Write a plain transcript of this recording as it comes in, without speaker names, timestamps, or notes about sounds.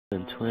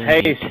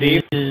Hey,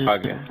 Steve.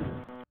 Okay.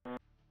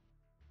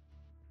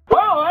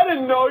 Wow, I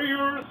didn't know you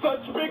were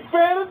such a big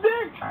fan of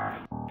Dick.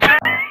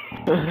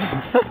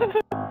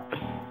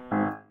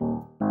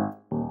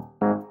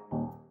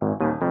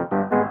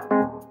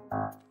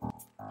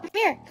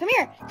 Come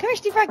here,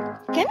 Steve Frog.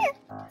 Come here.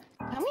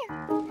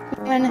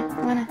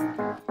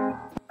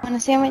 Want a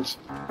sandwich?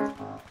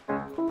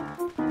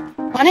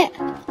 Want it?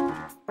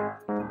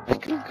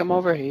 Come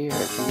over here,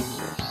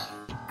 Jesus.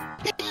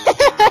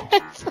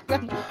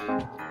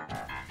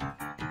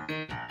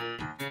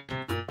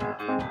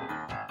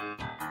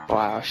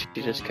 Wow, she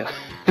just got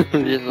this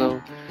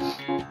little.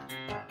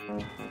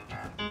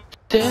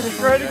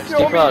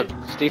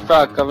 Steve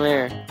Frog, come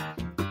here.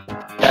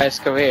 Guys,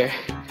 come here.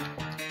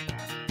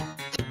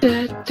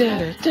 I'm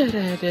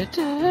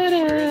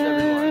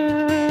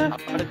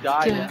gonna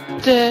die now.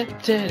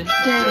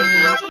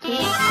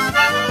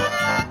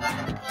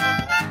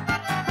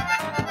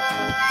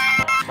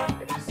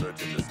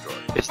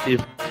 It's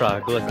Steve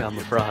Frog, look, I'm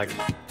a frog.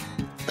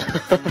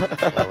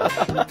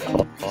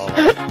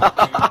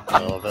 I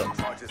love it.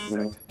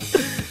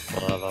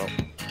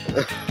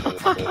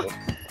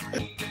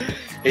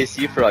 Hey,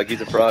 Steve Frog,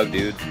 he's a frog,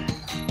 dude.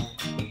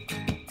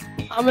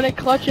 I'm gonna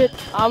clutch it.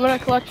 How would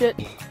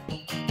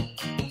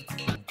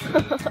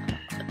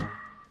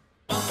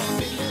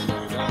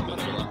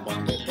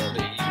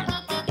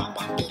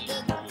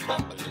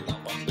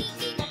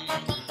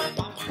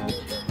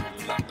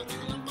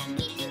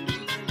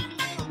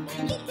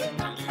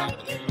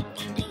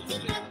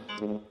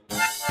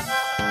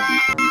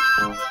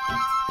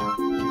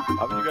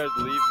you guys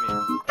leave me?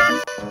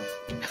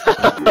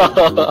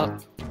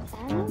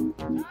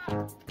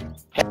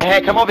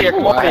 Hey, come over here,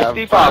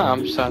 Steve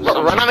Frog. Some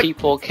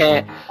people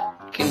can.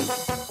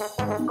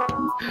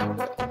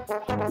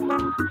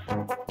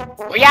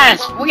 We got a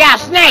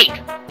snake!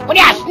 We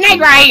got a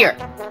snake right here!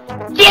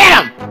 Get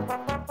him!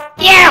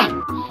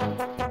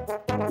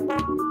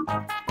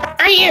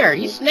 Right here,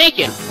 he's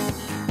snaking.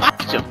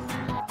 Watch him.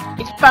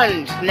 He's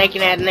fun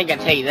snaking that nigga, I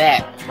tell you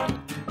that.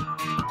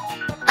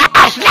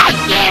 Ah, snake!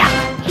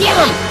 Get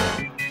him!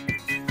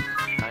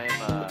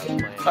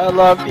 I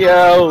love you.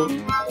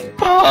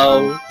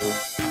 Oh.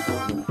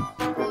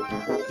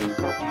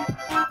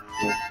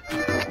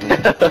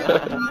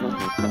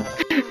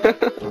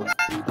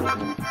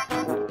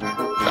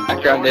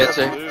 Background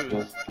dancer.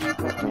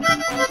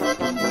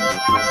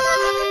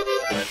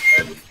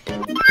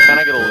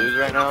 Kinda gonna lose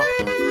right now.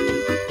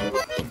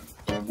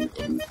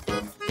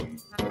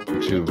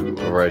 Two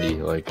already,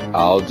 like,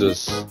 I'll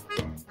just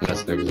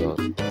mess things up.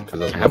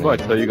 How about I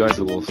tell you guys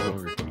a little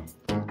story?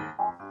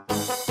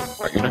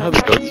 You know how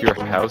they go to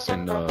your house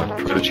and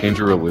try to change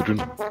your religion?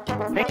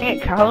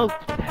 Man, Carlos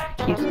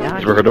keeps dying. You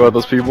ever heard about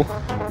those people?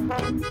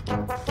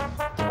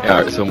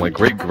 Yeah, so my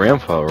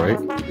great-grandpa, right?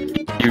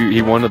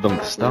 He wanted them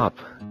to stop.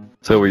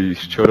 So he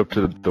showed up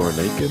to the door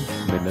naked,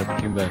 and they never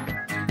came back.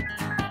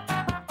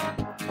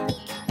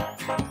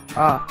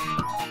 Ah.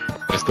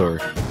 My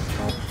story.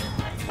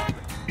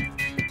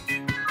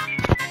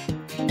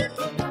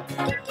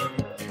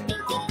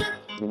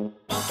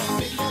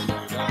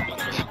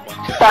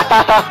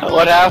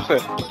 What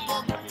happened?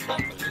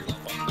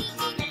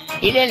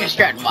 He didn't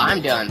distract. Well,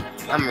 I'm done.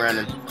 I'm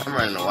running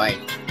away.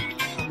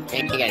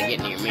 Ain't gotta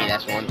get near me,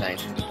 that's one thing.